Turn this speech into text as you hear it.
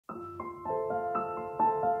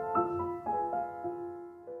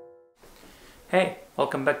Hey,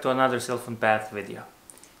 welcome back to another Silfen Path video.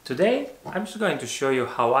 Today I'm just going to show you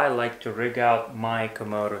how I like to rig out my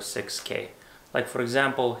Komodo 6K. Like for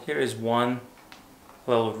example, here is one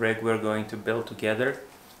little rig we're going to build together,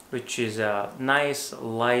 which is a nice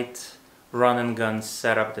light run and gun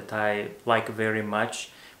setup that I like very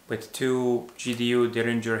much, with two GDU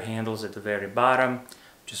Derringer handles at the very bottom,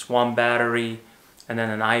 just one battery, and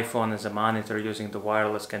then an iPhone as a monitor using the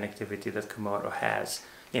wireless connectivity that Komodo has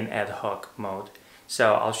in ad hoc mode.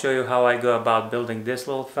 So I'll show you how I go about building this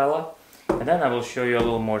little fella, and then I will show you a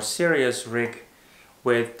little more serious rig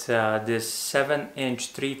with this 7-inch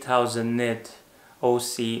 3000 nit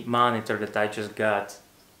OSEE monitor that I just got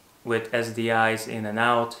with SDIs in and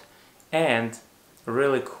out, and a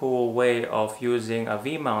really cool way of using a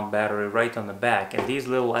V-mount battery right on the back. And these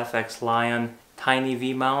little FX Lion tiny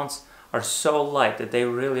V-mounts are so light that they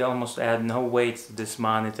really almost add no weight to this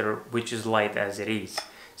monitor, which is light as it is.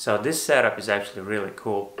 So this setup is actually really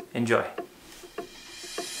cool. Enjoy!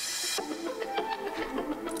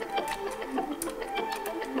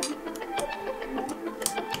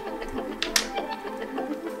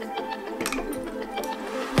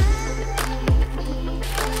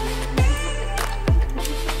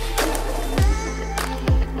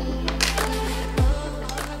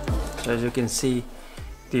 So as you can see,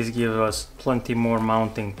 these give us plenty more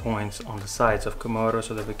mounting points on the sides of Komodo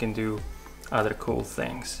so that we can do other cool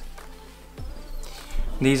things.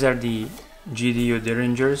 These are the GDU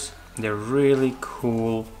Derringers. They're really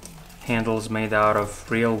cool handles made out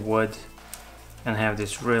of real wood and have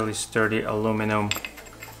this really sturdy aluminum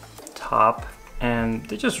top, and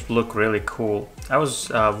they just look really cool. I was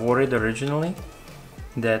worried originally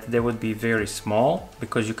that they would be very small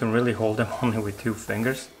because you can really hold them only with 2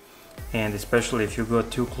 fingers. And especially if you go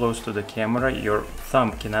too close to the camera, your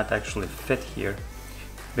thumb cannot actually fit here,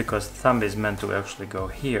 because thumb is meant to actually go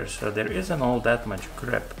here, so there isn't all that much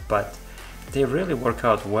grip, but they really work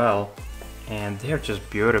out well and they're just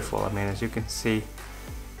beautiful. I mean, as you can see,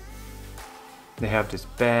 they have this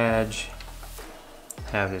badge,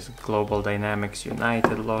 have this Global Dynamics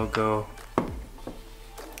United logo,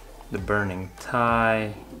 the burning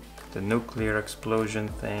tie, the nuclear explosion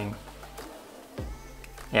thing.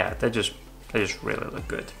 Yeah, they just really look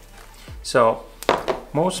good. So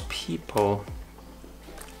most people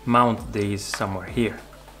mount these somewhere here.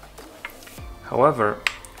 However,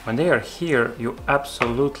 when they are here, you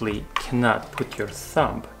absolutely cannot put your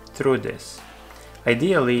thumb through this.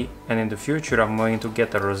 Ideally, and in the future, I'm going to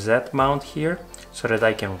get a rosette mount here so that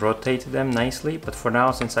I can rotate them nicely, but for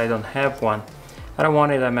now, since I don't have one, I don't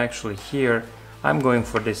want them actually here, I'm going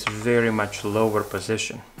for this very much lower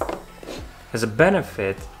position. As a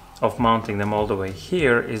benefit of mounting them all the way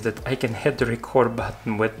here is that I can hit the record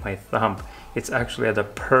button with my thumb. It's actually at a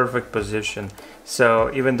perfect position.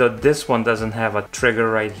 So even though this one doesn't have a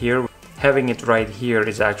trigger right here, having it right here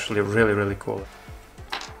is actually really cool.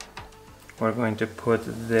 We're going to put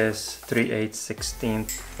this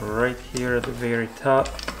 3/8/16 right here at the very top,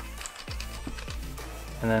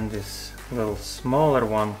 and then this little smaller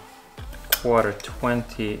one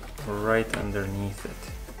 1/4 right underneath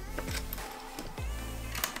it.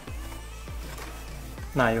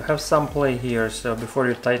 Now you have some play here, so before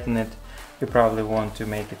you tighten it, you probably want to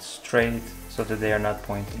make it straight so that they are not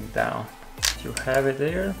pointing down. You have it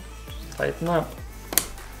there, just tighten up.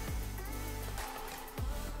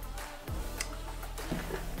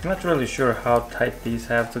 I'm not really sure how tight these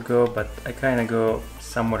have to go, but I kind of go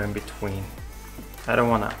somewhere in between. I don't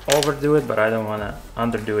want to overdo it, but I don't want to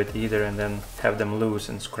underdo it either and then have them loose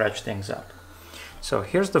and scratch things up. So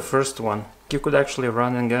here's the first one. You could actually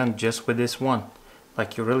run and gun just with this one.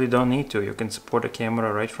 Like, you really don't need to. You can support the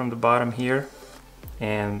camera right from the bottom here,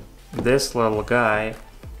 and this little guy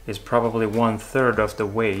is probably 1/3 of the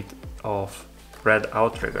weight of red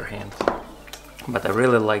outrigger hand. But I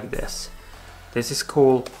really like this. This is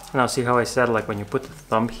cool. Now see how I said, like, when you put the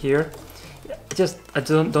thumb here, I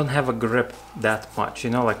don't have a grip that much, you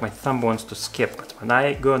know, like my thumb wants to skip, but when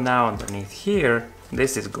I go now underneath here,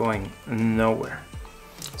 this is going nowhere.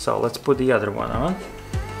 So let's put the other one on.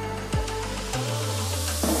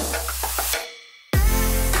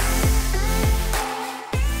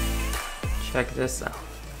 Check this out.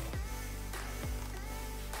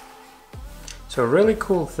 So a really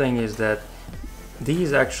cool thing is that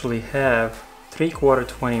these actually have 3/4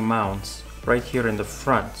 20 mounts right here in the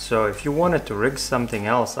front. So if you wanted to rig something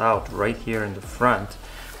else out right here in the front,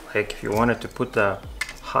 like if you wanted to put a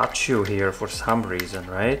hot shoe here for some reason,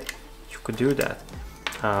 right? You could do that.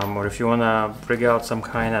 Or if you want to rig out some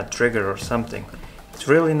kind of trigger or something. It's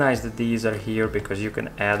really nice that these are here because you can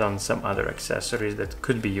add on some other accessories that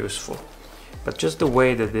could be useful. But just the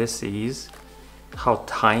way that this is, how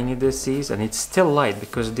tiny this is, and it's still light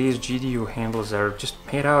because these GDU handles are just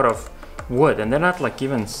made out of wood, and they're not like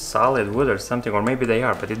even solid wood or something, or maybe they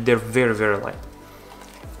are, but they're very, very light.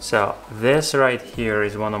 So this right here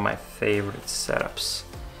is one of my favorite setups.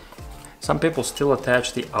 Some people still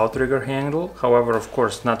attach the outrigger handle, however, of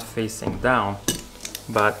course, not facing down,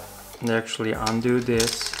 but they actually undo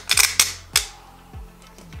this.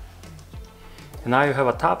 And now you have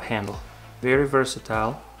a top handle, very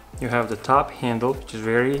versatile. You have the top handle, which is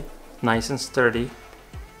very nice and sturdy,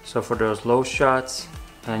 so for those low shots,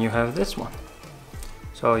 and you have this one.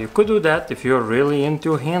 So you could do that if you're really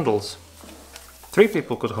into handles. 3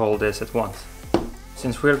 people could hold this at once.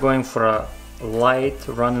 Since we're going for a light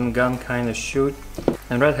run and gun kind of shoot,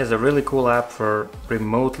 and Red has a really cool app for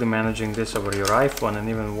remotely managing this over your iPhone and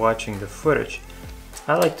even watching the footage.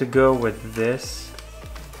 I like to go with this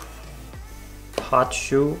hot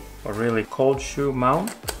shoe or really cold shoe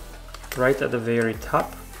mount right at the very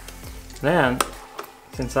top. Then,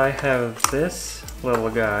 since I have this little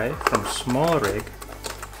guy from Small Rig,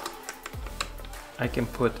 I can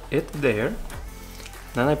put it there.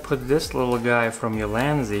 Then I put this little guy from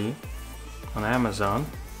Ulanzi on Amazon.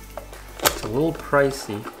 It's a little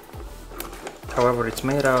pricey, however it's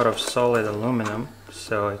made out of solid aluminum,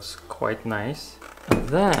 so it's quite nice. And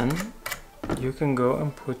then you can go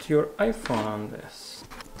and put your iPhone on this.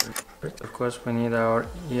 Of course we need our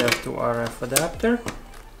EF to RF adapter,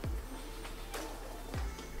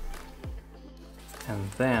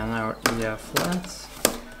 and then our EF lens.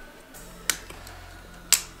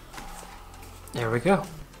 There we go.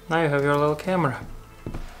 Now you have your little camera.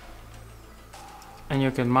 And you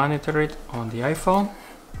can monitor it on the iPhone.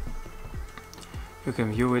 You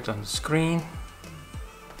can view it on the screen.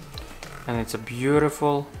 And it's a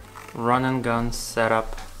beautiful run and gun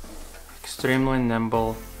setup. Extremely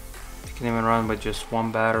nimble. You can even run with just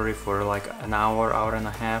one battery for like an hour, hour and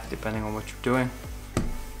a half, depending on what you're doing.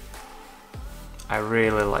 I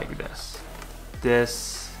really like this.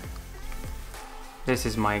 This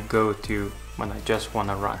is my go-to when I just want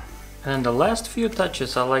to run. And then the last few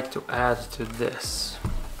touches I like to add to this.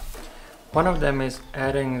 One of them is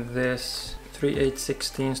adding this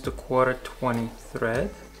 3/8/16 to 1/4 thread,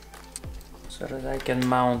 so that I can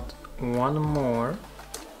mount one more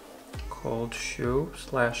cold shoe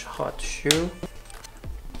 / hot shoe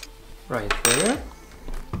right there.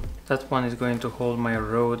 That one is going to hold my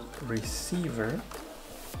Rode receiver,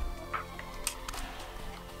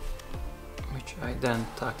 which I then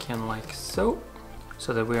tuck in like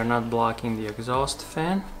so that we are not blocking the exhaust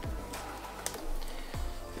fan.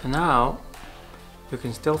 And now you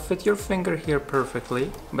can still fit your finger here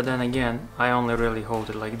perfectly, but then again I only really hold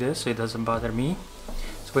it like this so it doesn't bother me.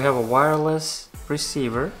 So we have a wireless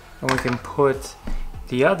receiver, and we can put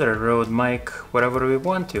the other Rode mic wherever we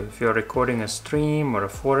want to. If you're recording a stream or a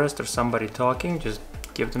forest or somebody talking, just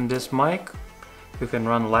give them this mic. You can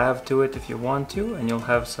run lav to it if you want to, and you'll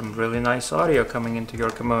have some really nice audio coming into your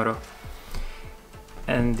Komodo.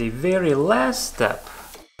 And the very last step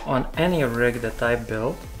on any rig that I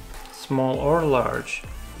build, small or large,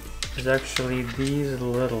 is actually these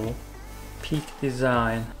little Peak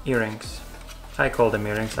Design earrings. I call them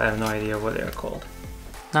earrings, I have no idea what they're called.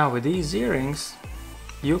 Now with these earrings,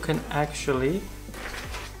 you can actually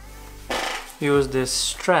use this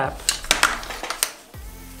strap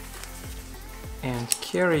and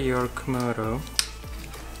carry your Komodo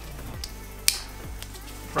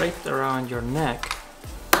right around your neck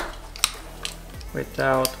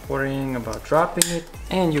without worrying about dropping it,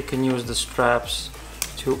 and you can use the straps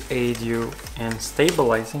to aid you in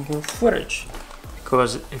stabilizing your footage,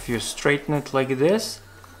 because if you straighten it like this,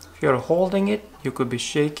 if you're holding it, you could be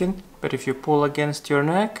shaken, but if you pull against your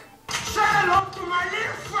neck,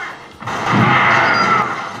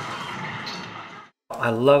 I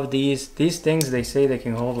love these things. They say they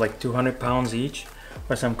can hold like 200 pounds each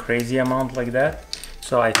or some crazy amount like that,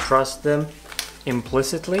 so I trust them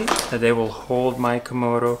implicitly that they will hold my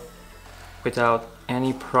Komodo without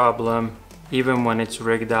any problem, even when it's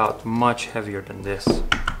rigged out much heavier than this.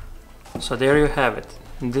 So there you have it.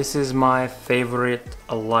 This is my favorite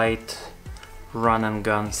light run and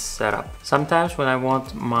gun setup. Sometimes when I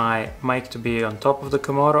want my mic to be on top of the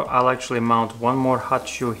Komodo, I'll actually mount one more hot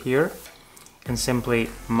shoe here and simply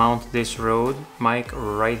mount this Rode mic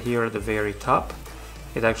right here at the very top.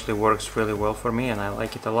 It actually works really well for me and I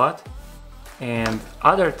like it a lot. And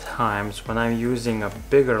other times when I'm using a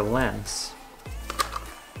bigger lens,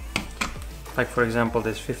 like for example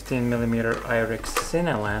this 15mm IRIX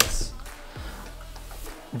Cine lens,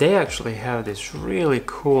 they actually have this really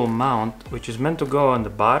cool mount which is meant to go on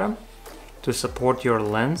the bottom to support your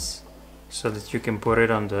lens, so that you can put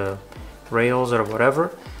it on the rails or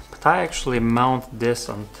whatever, but I actually mount this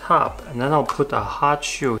on top, and then I'll put a hot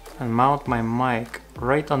shoe and mount my mic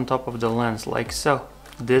right on top of the lens like so.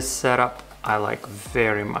 This setup I like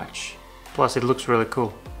very much. Plus it looks really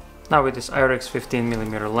cool. Now with this IRX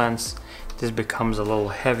 15mm lens, this becomes a little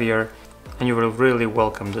heavier, and you will really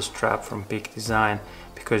welcome the strap from Peak Design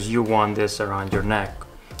because you want this around your neck.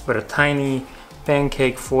 With a tiny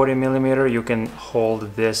pancake 40mm, you can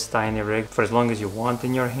hold this tiny rig for as long as you want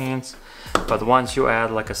in your hands. But once you add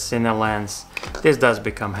like a cine lens, this does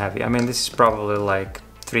become heavy. I mean, this is probably like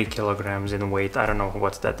 3 kilograms in weight. I don't know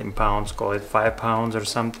what's that in pounds, call it 5 pounds or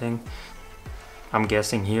something, I'm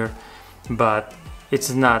guessing here. But it's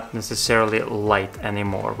not necessarily light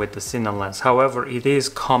anymore with the cine lens. However, it is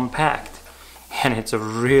compact, and it's a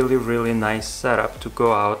really nice setup to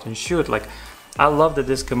go out and shoot. Like, I love that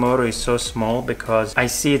this Komodo is so small because I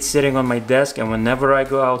see it sitting on my desk, and whenever I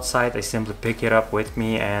go outside I simply pick it up with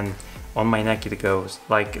me and on my neck it goes.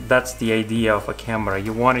 Like, that's the idea of a camera.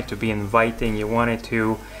 You want it to be inviting, you want it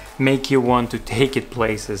to make you want to take it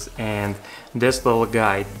places, and this little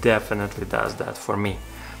guy definitely does that for me.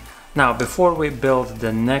 Now, before we build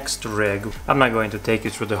the next rig, I'm not going to take you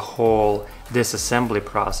through the whole disassembly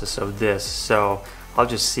process of this, so I'll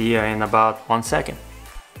just see you in about 1 second.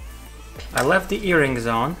 I left the earrings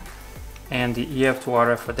on, and the EF to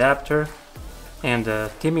RF adapter and the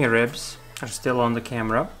Timmy ribs are still on the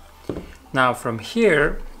camera. Now from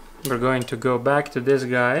here, we're going to go back to this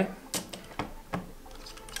guy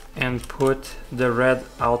and put the red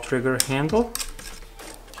outrigger handle.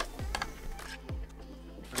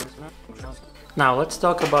 Now let's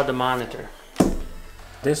talk about the monitor.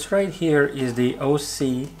 This right here is the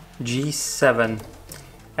OSEE G7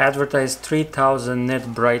 advertised 3000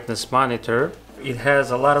 nit brightness monitor. It has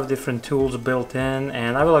a lot of different tools built in,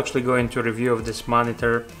 and I will actually go into a review of this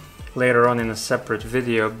monitor later on in a separate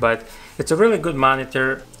video, but it's a really good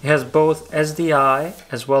monitor. It has both SDI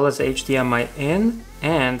as well as HDMI in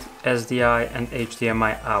and SDI and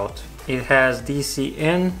HDMI out. It has DC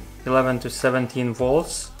in 11 to 17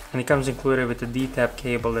 volts, and it comes included with a D-tap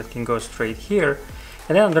cable that can go straight here.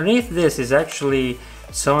 And then underneath this is actually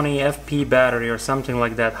Sony FP battery or something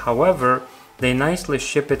like that. However, they nicely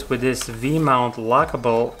ship it with this V-mount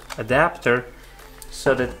lockable adapter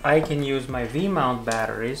so that I can use my V-mount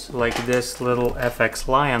batteries like this little FX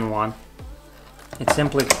Lion one. It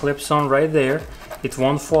simply clips on right there. It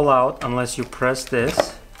won't fall out unless you press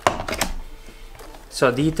this.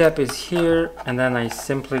 So D-tap is here, and then I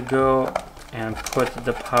simply go and put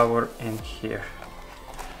the power in here.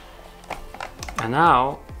 And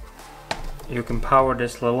now you can power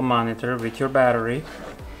this little monitor with your battery,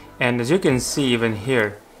 and as you can see even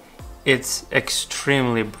here, it's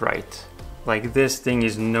extremely bright. Like, this thing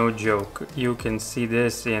is no joke. You can see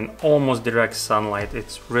this in almost direct sunlight.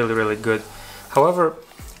 It's really good. However,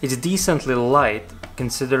 it's decently light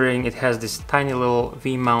considering it has this tiny little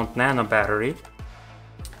V-mount nano battery,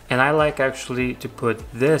 and I like actually to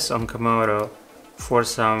put this on Komodo for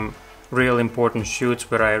some real important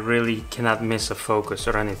shoots where I really cannot miss a focus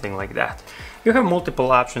or anything like that. You have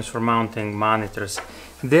multiple options for mounting monitors.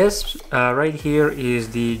 This right here is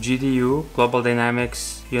the GDU, Global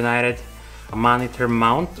Dynamics United monitor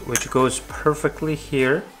mount, which goes perfectly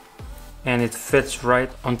here, and it fits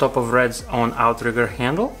right on top of Red's own outrigger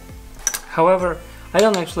handle. However, I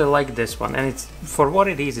don't actually like this one, and it's, for what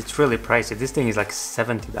it is, it's really pricey. This thing is like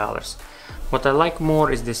 $70. What I like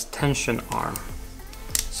more is this tension arm.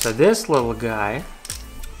 So this little guy,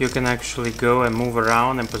 you can actually go and move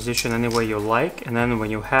around and position any way you like, and then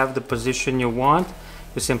when you have the position you want,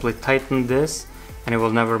 you simply tighten this and it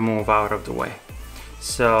will never move out of the way.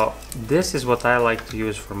 So this is what I like to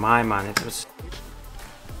use for my monitors.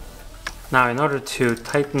 Now, in order to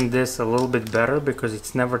tighten this a little bit better, because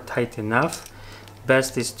it's never tight enough,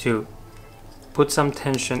 best is to put some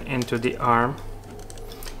tension into the arm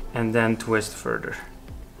and then twist further.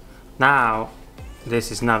 Now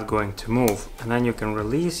this is not going to move, and then you can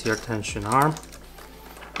release your tension arm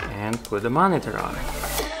and put the monitor on it.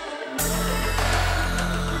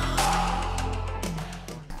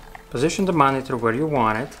 Position the monitor where you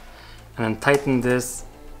want it, and then tighten this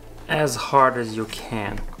as hard as you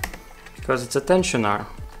can, because it's a tension arm.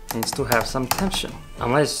 It needs to have some tension,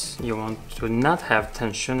 unless you want to not have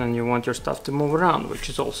tension and you want your stuff to move around, which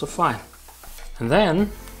is also fine. And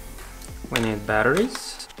then we need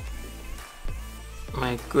batteries.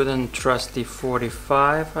 My good and trusty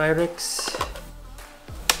 45 IRX,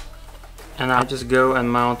 and I'll just go and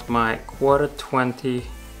mount my 1/4-20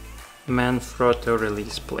 Manfrotto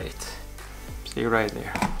release plate. See, right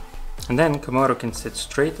there. And then Komodo can sit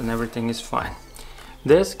straight and everything is fine.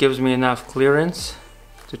 This gives me enough clearance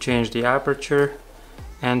to change the aperture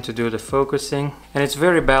and to do the focusing. And it's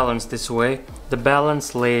very balanced this way. The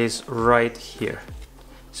balance lays right here.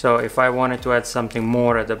 So if I wanted to add something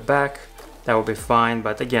more at the back, that would be fine,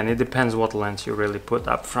 but again, it depends what lens you really put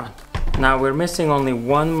up front. Now we're missing only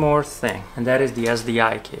one more thing, and that is the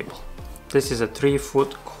SDI cable. This is a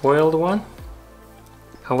 3-foot coiled one.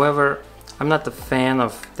 However, I'm not a fan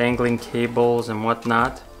of dangling cables and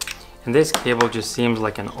whatnot, and this cable just seems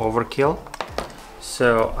like an overkill.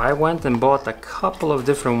 So I went and bought a couple of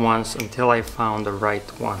different ones until I found the right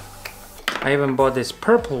one. I even bought this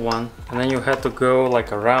purple one, and then you had to go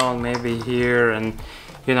like around maybe here and,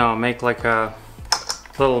 you know, make like a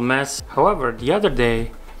little mess. However, the other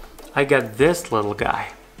day I got this little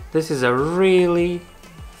guy. This is a really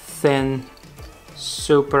thin,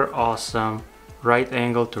 super awesome right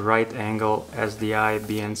angle to right angle SDI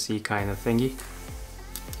BNC kind of thingy,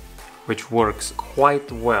 which works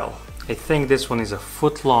quite well. I think this one is a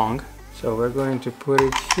foot long, so we're going to put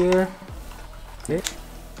it here, okay,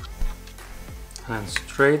 and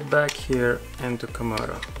straight back here into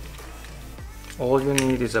Komodo. All you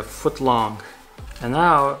need is a foot long, and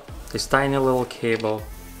now this tiny little cable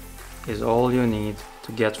is all you need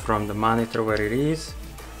to get from the monitor where it is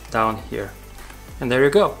down here. And there you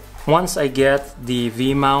go. Once I get the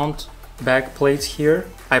V-mount back plates here,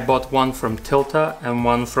 I bought one from Tilta and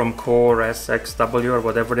one from Core SXW or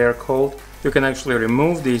whatever they're called. You can actually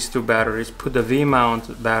remove these two batteries, put the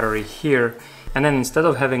V-mount battery here, and then instead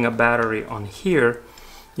of having a battery on here,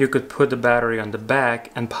 you could put the battery on the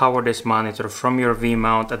back and power this monitor from your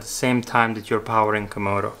V-mount at the same time that you're powering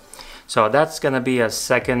Komodo. So that's gonna be a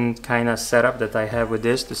second kind of setup that I have with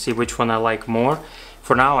this to see which one I like more.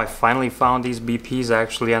 For now, I finally found these BPs. I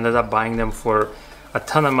actually ended up buying them for a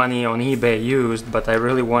ton of money on eBay used, but I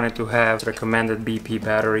really wanted to have recommended BP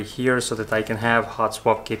battery here so that I can have hot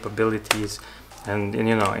swap capabilities and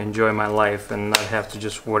you know, enjoy my life and not have to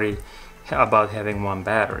just worry about having one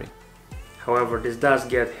battery. However, this does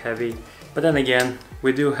get heavy, but then again,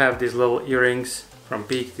 we do have these little earrings from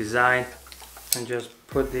Peak Design, and just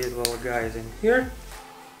put these little guys in here.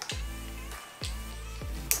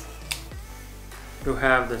 You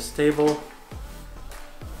have the stable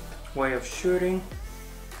way of shooting.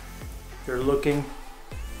 You're looking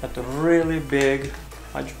at a really big,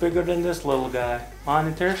 much bigger than this little guy,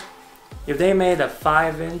 monitor. If they made a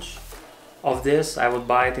 5-inch of this, I would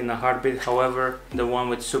buy it in a heartbeat. However, the one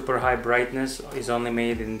with super high brightness is only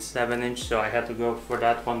made in 7-inch, so I had to go for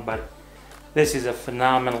that one. But this is a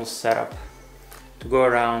phenomenal setup to go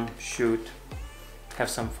around, shoot, have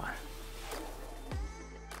some fun.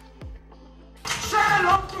 Say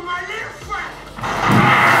hello to my little